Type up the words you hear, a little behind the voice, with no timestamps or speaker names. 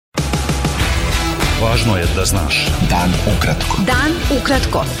Važno je da znaš. Dan ukratko. Dan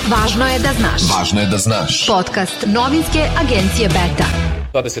ukratko. Važno je da znaš. Važno je da znaš. Podcast novinske agencije Beta.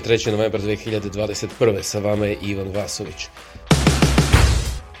 23. novembar 2021. Sa vama je Ivan Vasović.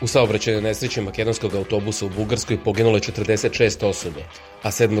 U saobraćajnoj nesreći makedonskog autobusa u Bugarskoj poginulo je 46 osoba,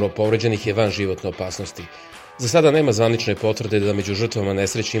 a 7 povređenih je van životne opasnosti. Za sada nema zvanične potvrde da među žrtvama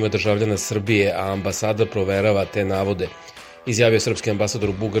nesreće ima državljana Srbije, a ambasada proverava te navode, izjavio srpski ambasador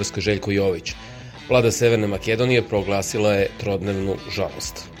u Bugarskoj Željko Jović. Vlada Severne Makedonije proglasila je trodnevnu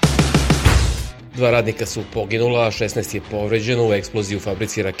žalost. 2 radnika su poginula, a 16 je povređeno u eksploziji u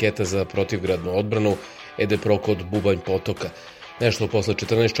fabrici raketa za protivgradnu odbranu EDPRO kod Bubanj Potoka. Nešto posle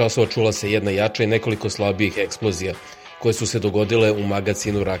 14 časova čula se jedna jača i nekoliko slabijih eksplozija, koje su se dogodile u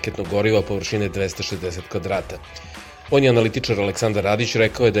magacinu raketnog goriva površine 260 kvadrata. On je analitičar Aleksandar Radić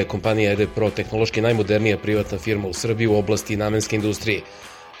rekao je da je kompanija EDPRO tehnološki najmodernija privatna firma u Srbiji u oblasti namenske industrije,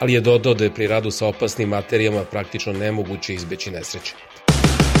 ali je dodao da je pri radu sa opasnim materijama praktično nemoguće izbeći nesreće.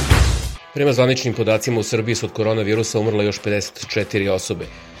 Prema zvaničnim podacima u Srbiji su od koronavirusa umrla još 54 osobe,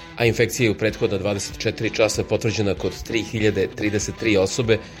 a infekcija je u prethodna 24 časa potvrđena kod 3033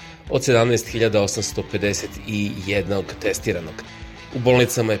 osobe od 17.851 testiranog. U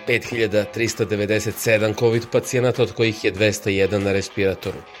bolnicama je 5397 COVID pacijenata, od kojih je 201 na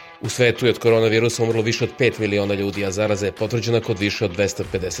respiratoru. U svetu je od koronavirusa umrlo više od 5 miliona ljudi, a zaraza je potvrđena kod više od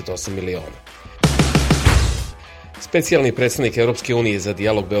 258 miliona. Specijalni predstavnik Europske unije za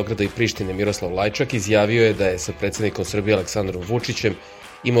dijalog Beograda i Prištine Miroslav Lajčak izjavio je da je sa predsednikom Srbije Aleksandrom Vučićem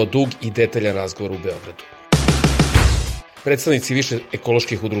imao dug i detaljan razgovor u Beogradu. Predstavnici više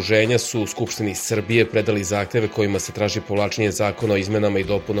ekoloških udruženja su u Skupštini Srbije predali zahteve kojima se traži povlačenje zakona o izmenama i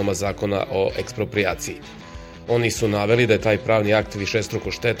dopunama zakona o eksproprijaciji. Oni su naveli da je taj pravni akt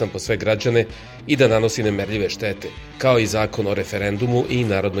višestruko štetan po sve građane i da nanosi nemerljive štete, kao i zakon o referendumu i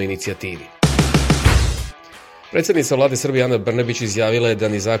narodnoj inicijativi. Predsednica vlade Srbije Ana Brnabić izjavila je da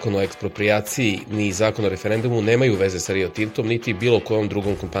ni zakon o eksproprijaciji ni zakon o referendumu nemaju veze sa Rio Tintom niti bilo kojom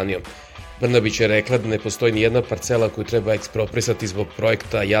drugom kompanijom. Brnabić je rekla da ne postoji ni jedna parcela koju treba eksproprisati zbog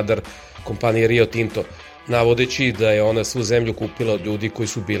projekta Jadar kompanije Rio Tinto, navodeći da je ona svu zemlju kupila od ljudi koji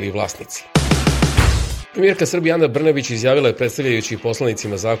su bili vlasnici. Premijerka Srbije Ana Brnabić izjavila je predstavljajući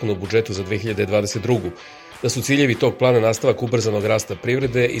poslanicima zakon o budžetu za 2022. da su ciljevi tog plana nastavak ubrzanog rasta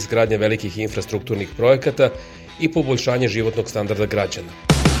privrede, izgradnja velikih infrastrukturnih projekata i poboljšanje životnog standarda građana.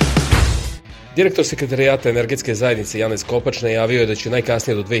 Direktor sekretarijata energetske zajednice Janez Kopač najavio je da će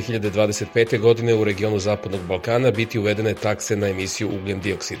najkasnije do 2025. godine u regionu Zapadnog Balkana biti uvedene takse na emisiju ugljen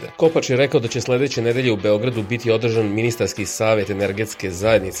dioksida. Kopač je rekao da će sledeće nedelje u Beogradu biti održan ministarski savet energetske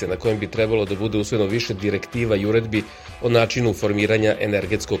zajednice na kojem bi trebalo da bude usvojeno više direktiva i uredbi o načinu formiranja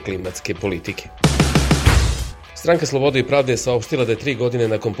energetsko-klimatske politike. Stranka Slobode i pravde je saopštila da je 3 godine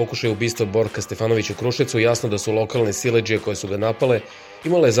nakon pokušaja ubistva Borka Stefanovića u Kruševcu jasno da su lokalne siledžije koje su ga napale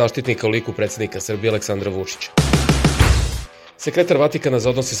imale zaštitnika u liku predsednika Srbije Aleksandra Vučića. Sekretar Vatikana za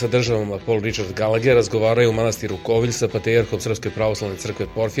odnose sa državama Paul Richard Gallagher razgovarao je u manastiru Kovilj sa patrijarhom Srpske pravoslavne crkve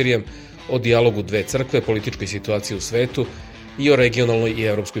Porfirijem o dijalogu dve crkve, političkoj situaciji u svetu i o regionalnoj i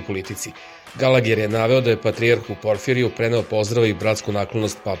evropskoj politici. Gallagher je naveo da je patrijarhu Porfiriju preneo pozdrav i bratsku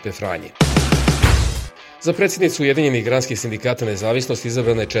naklonost pape Franje. Za predsjednicu Ujedinjenih granskih sindikata Nezavisnost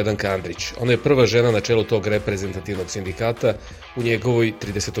izabrana je Čedanka Andrić. Ona je prva žena na čelu tog reprezentativnog sindikata u njegovoj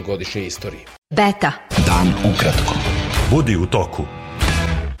 30-godišnjoj istoriji. Beta. Dan ukratko. Budi u toku.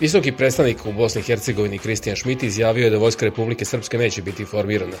 Visoki predstavnik u Bosni i Hercegovini Kristijan Šmit izjavio je da Vojska Republike Srpske neće biti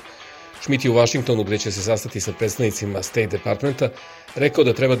formirana. Šmit je u Vašingtonu, gde će se sastati sa predstavnicima State Departmenta, rekao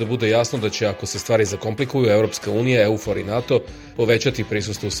da treba da bude jasno da će, ako se stvari zakomplikuju, Evropska unija, EUFOR i NATO povećati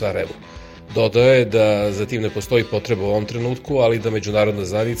prisustvo u Sarajevu. Dodao je da za tim ne postoji potreba u ovom trenutku, ali da međunarodna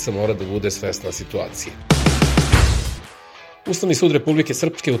zajednica mora da bude svesna situacije. Ustavni sud Republike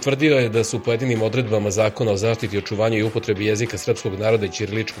Srpske utvrdio je da su pojedinim odredbama Zakona o zaštiti, očuvanju i upotrebi jezika srpskog naroda i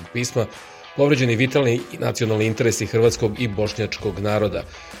ćiriličkog pisma povređeni vitalni i nacionalni interesi hrvatskog i bošnjačkog naroda.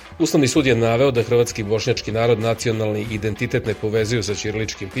 Ustavni sud je naveo da hrvatski i bošnjački narod nacionalni identitet ne povezuju sa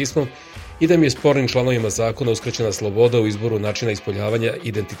ćiriličkim pismom i da im je spornim članovima zakona uskraćena sloboda u izboru načina ispoljavanja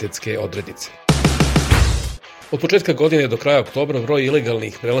identitetske odrednice. Od početka godine do kraja oktobra broj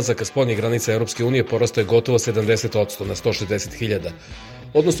ilegalnih prelazaka spoljnih granica Europske unije porastao je gotovo 70% na 160.000,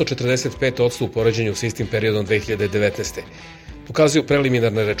 odnosno 45% u poređenju s istim periodom 2019. Pokazuju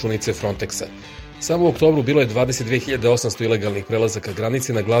preliminarne računice Frontexa. Samo u oktobru bilo je 22.800 ilegalnih prelazaka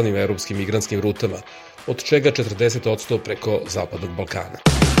granice na glavnim evropskim migrantskim rutama, od čega 40% preko Zapadnog Balkana.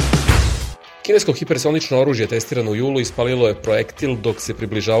 Kinesko hipersonično oružje testirano u julu ispalilo je projektil dok se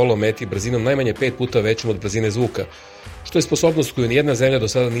približavalo meti brzinom najmanje 5 puta većom od brzine zvuka, što je sposobnost koju nijedna zemlja do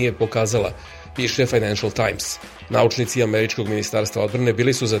sada nije pokazala, piše Financial Times. Naučnici američkog ministarstva odbrane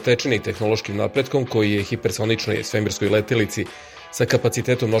bili su zatečeni tehnološkim napretkom koji je hipersoničnoj svemirskoj letelici sa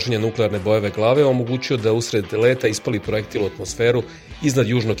kapacitetom nošenja nuklearne bojeve glave omogućio da usred leta ispali projektil u atmosferu iznad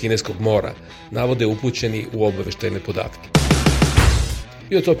Južnog kineskog mora, navode upućeni u obaveštajne podatke.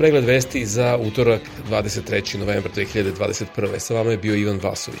 Bio to pregled vesti za utorak 23. novembar 2021. Sa vama je bio Ivan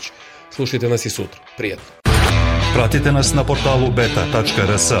Vasović. Slušajte nas i sutra. Prijatno. Pratite nas na portalu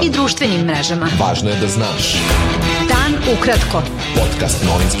beta.rs I društvenim mrežama. Važno je da znaš. Dan ukratko. Podcast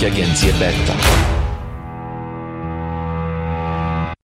novinske agencije Beta.